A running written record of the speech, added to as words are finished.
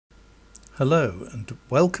Hello and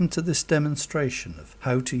welcome to this demonstration of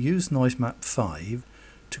how to use NoiseMap 5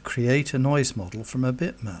 to create a noise model from a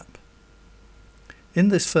bitmap. In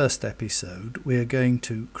this first episode we are going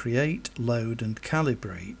to create, load and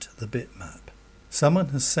calibrate the bitmap. Someone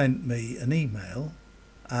has sent me an email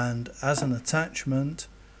and as an attachment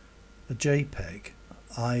a JPEG.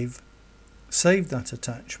 I've saved that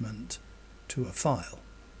attachment to a file.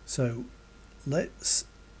 So let's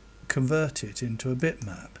convert it into a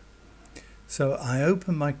bitmap. So I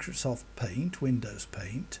open Microsoft Paint, Windows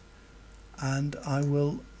Paint, and I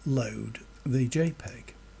will load the JPEG.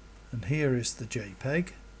 And here is the JPEG,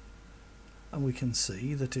 and we can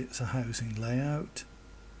see that it's a housing layout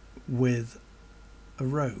with a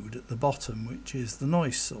road at the bottom, which is the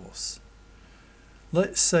noise source.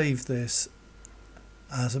 Let's save this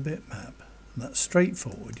as a bitmap. And that's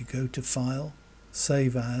straightforward. You go to File,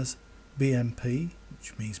 Save As, BMP,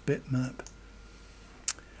 which means bitmap,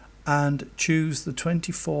 and choose the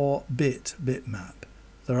 24-bit bitmap.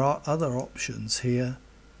 There are other options here,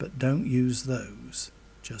 but don't use those.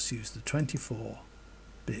 Just use the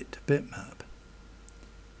 24-bit bitmap.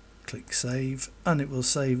 Click Save, and it will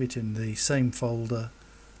save it in the same folder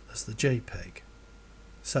as the JPEG.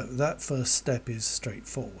 So that first step is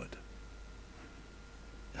straightforward.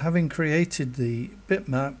 Having created the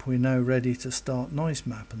bitmap, we're now ready to start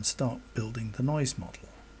NoiseMap and start building the noise model.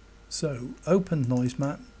 So open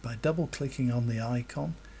NoiseMap by double clicking on the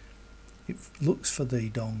icon. It looks for the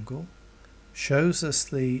dongle, shows us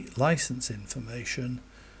the license information,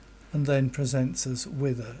 and then presents us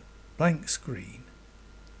with a blank screen.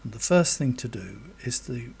 And the first thing to do is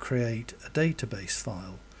to create a database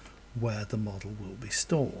file where the model will be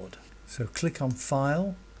stored. So click on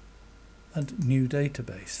File and New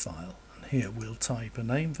Database File, and here we'll type a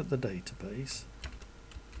name for the database.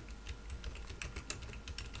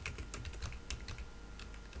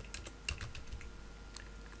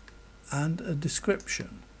 And a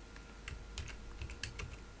description.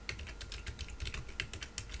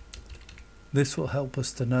 This will help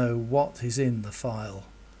us to know what is in the file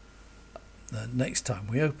next time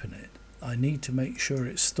we open it. I need to make sure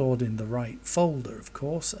it's stored in the right folder, of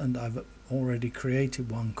course, and I've already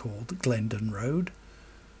created one called Glendon Road,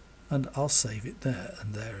 and I'll save it there.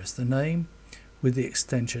 And there is the name with the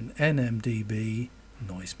extension NMDB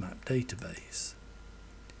NoiseMap database.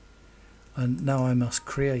 And now I must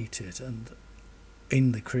create it, and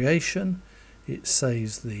in the creation it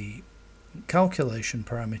saves the calculation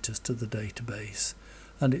parameters to the database,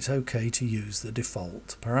 and it's okay to use the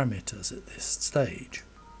default parameters at this stage.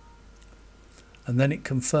 And then it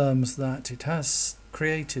confirms that it has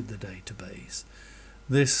created the database.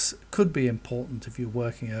 This could be important if you're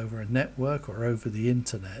working over a network or over the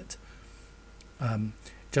internet,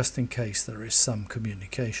 just in case there is some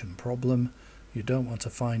communication problem. You don't want to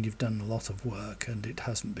find you've done a lot of work and it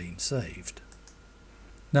hasn't been saved.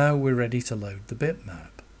 Now we're ready to load the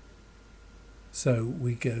bitmap. So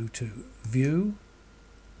we go to View,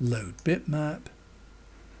 Load Bitmap,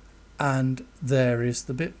 and there is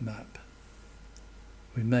the bitmap.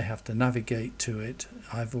 We may have to navigate to it.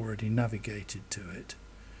 I've already navigated to it.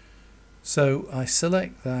 So I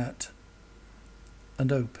select that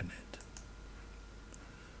and open it.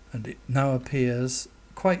 And it now appears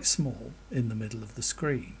quite small in the middle of the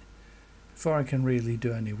screen. Before I can really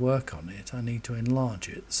do any work on it, I need to enlarge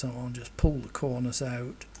it, so I'll just pull the corners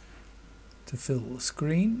out to fill the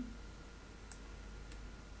screen.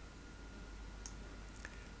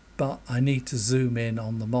 But I need to zoom in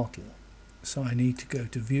on the model, so I need to go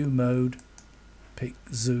to View Mode, pick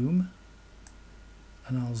Zoom,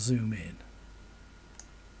 and I'll zoom in.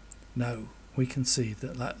 Now we can see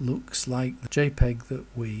that that looks like the JPEG that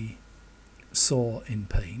we saw in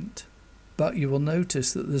Paint, but you will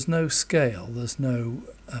notice that there's no scale, there's no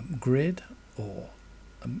grid or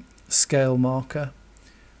scale marker,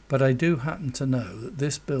 but I do happen to know that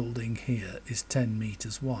this building here is 10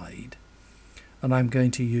 meters wide, and I'm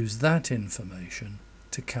going to use that information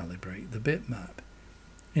to calibrate the bitmap.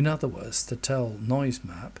 In other words, to tell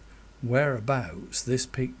NoiseMap whereabouts this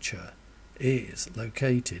picture is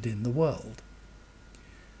located in the world.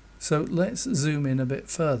 So let's zoom in a bit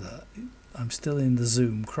further. I'm still in the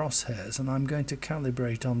zoom crosshairs, and I'm going to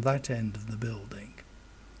calibrate on that end of the building.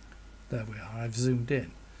 There we are, I've zoomed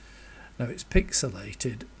in. Now it's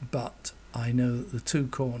pixelated, but I know that the two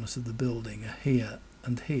corners of the building are here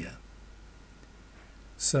and here.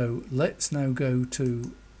 So let's now go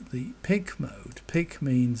to the pick mode. Pick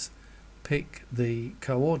means pick the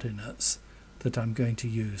coordinates that I'm going to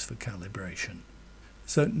use for calibration.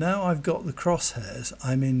 So now I've got the crosshairs,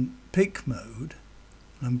 I'm in pick mode.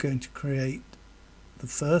 I'm going to create the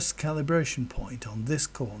first calibration point on this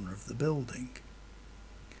corner of the building.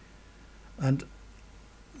 And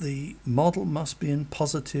the model must be in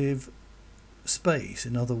positive space,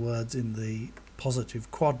 in other words in the positive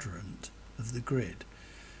quadrant of the grid,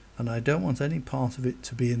 and I don't want any part of it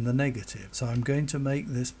to be in the negative, so I'm going to make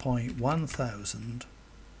this point 1000,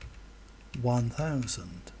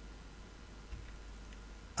 1000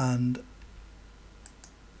 and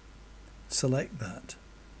select that.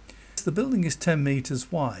 The building is 10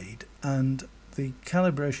 meters wide and the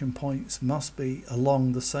calibration points must be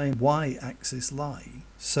along the same y-axis line,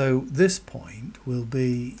 so this point will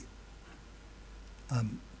be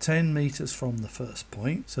 10 meters from the first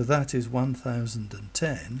point, so that is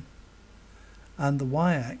 1010, and the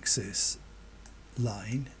y-axis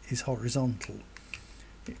line is horizontal.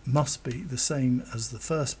 It must be the same as the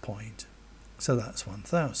first point, so that's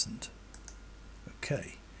 1000.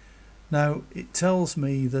 Okay, now it tells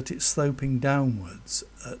me that it's sloping downwards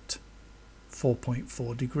at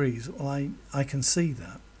 4.4 degrees. Well, I can see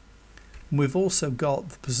that. And we've also got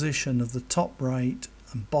the position of the top right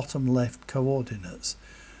and bottom left coordinates.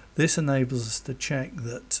 This enables us to check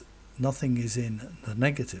that nothing is in the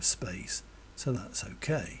negative space, so that's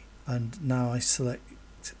okay. And now I select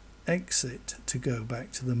exit to go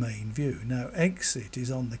back to the main view. Now exit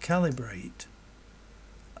is on the calibrate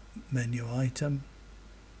menu item.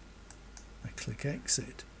 I click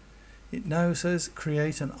exit. It now says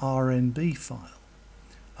create an RNB file.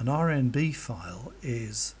 An RNB file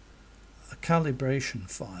is a calibration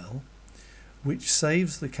file which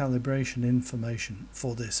saves the calibration information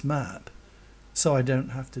for this map, so I don't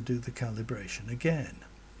have to do the calibration again.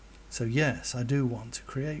 So yes, I do want to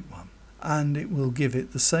create one, and it will give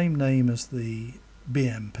it the same name as the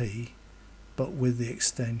BMP but with the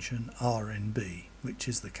extension RNB, which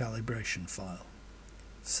is the calibration file.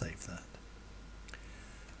 Save that.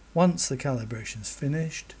 Once the calibration is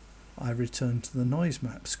finished, I return to the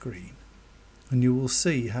NoiseMap screen, and you will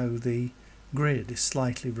see how the grid is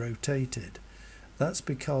slightly rotated. That's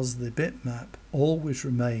because the bitmap always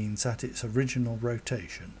remains at its original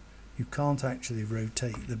rotation. You can't actually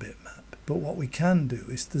rotate the bitmap. But what we can do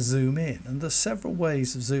is to zoom in, and there's several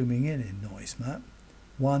ways of zooming in NoiseMap.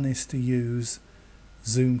 One is to use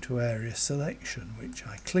zoom to area selection, which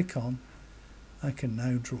I click on. I can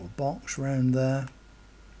now draw a box round there,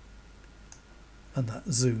 and that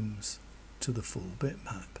zooms to the full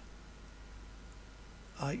bitmap.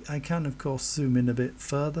 I can of course zoom in a bit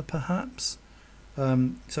further perhaps.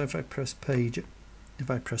 So if I press page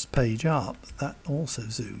up, that also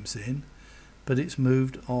zooms in, but it's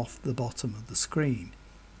moved off the bottom of the screen.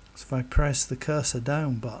 So if I press the cursor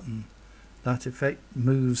down button, that effect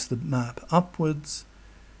moves the map upwards.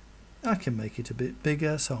 I can make it a bit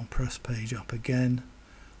bigger, so I'll press page up again,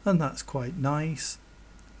 and that's quite nice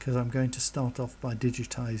because I'm going to start off by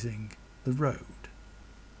digitizing the road.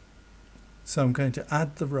 So I'm going to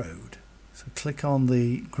add the road. So click on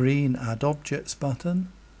the green Add Objects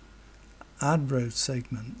button, Add Road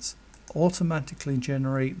Segments, automatically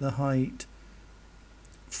generate the height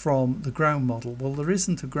from the ground model. Well, there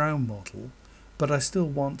isn't a ground model, but I still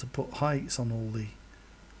want to put heights on all the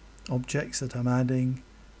objects that I'm adding,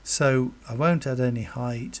 so I won't add any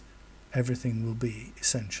height. Everything will be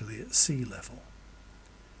essentially at sea level.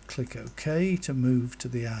 Click OK to move to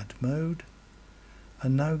the add mode.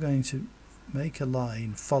 I'm now going to make a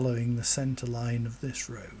line following the center line of this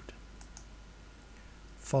road,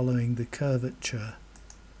 following the curvature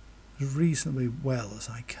as reasonably well as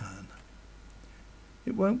I can.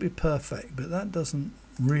 It won't be perfect, but that doesn't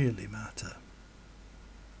really matter.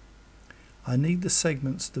 I need the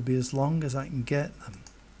segments to be as long as I can get them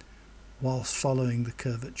whilst following the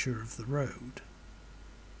curvature of the road.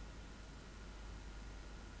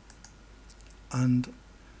 And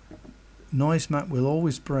NoiseMap will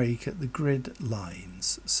always break at the grid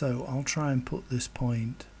lines, so I'll try and put this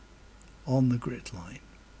point on the grid line.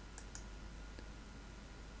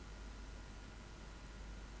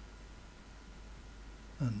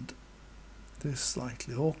 And this is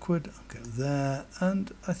slightly awkward. I'll go there,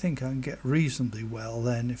 and I think I can get reasonably well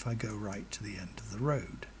then if I go right to the end of the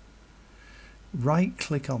road. Right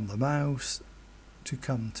click on the mouse to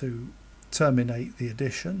come to terminate the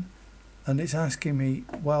addition, and it's asking me,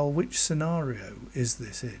 well, which scenario is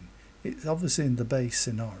this in? It's obviously in the base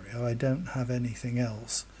scenario. I don't have anything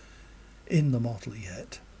else in the model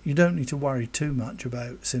yet. You don't need to worry too much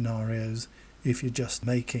about scenarios if you're just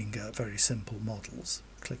making very simple models.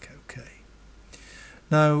 Click OK.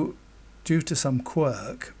 Now, due to some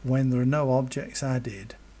quirk, when there are no objects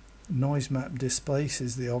added, NoiseMap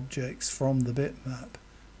displaces the objects from the bitmap,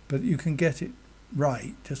 but you can get it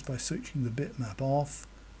right just by switching the bitmap off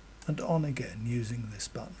and on again using this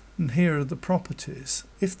button. And here are the properties.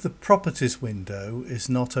 If the properties window is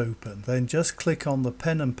not open, then just click on the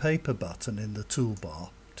pen and paper button in the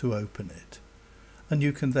toolbar to open it. And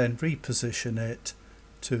you can then reposition it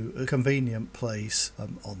to a convenient place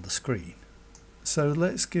on the screen. So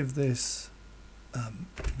let's give this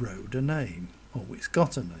road a name. Oh, it's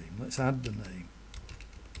got a name. Let's add the name.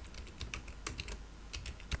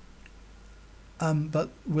 But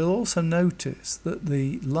we'll also notice that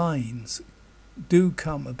the lines do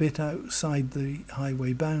come a bit outside the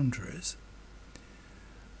highway boundaries.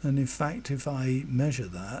 And in fact, if I measure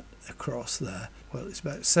that across there, well, it's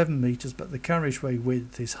about 7 meters, but the carriageway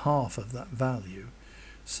width is half of that value.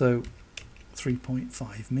 So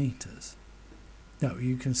 3.5 meters. Now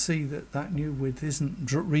you can see that that new width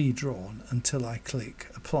isn't redrawn until I click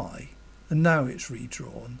apply, and now it's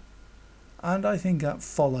redrawn, and I think that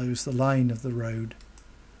follows the line of the road,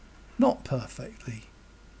 not perfectly,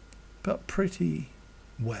 but pretty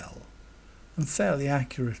well and fairly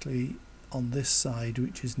accurately on this side,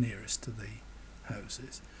 which is nearest to the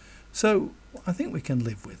houses. So I think we can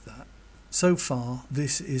live with that. So far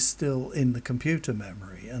this is still in the computer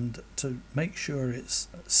memory, and to make sure it's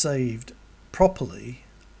saved properly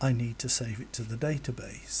I need to save it to the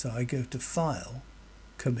database. So I go to File,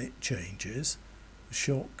 Commit Changes, the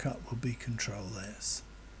shortcut will be Control S,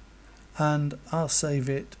 and I'll save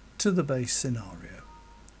it to the base scenario,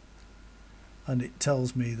 and it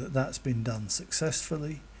tells me that that's been done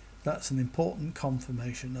successfully. That's an important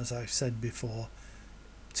confirmation, as I've said before,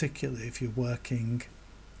 particularly if you're working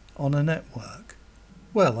on a network.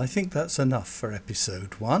 Well, I think that's enough for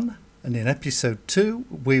episode 1, and in episode 2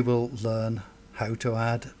 we will learn how to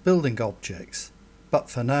add building objects. But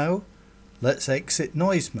for now, let's exit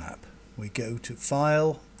NoiseMap. We go to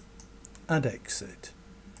File and Exit.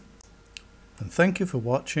 And thank you for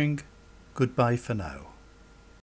watching. Goodbye for now.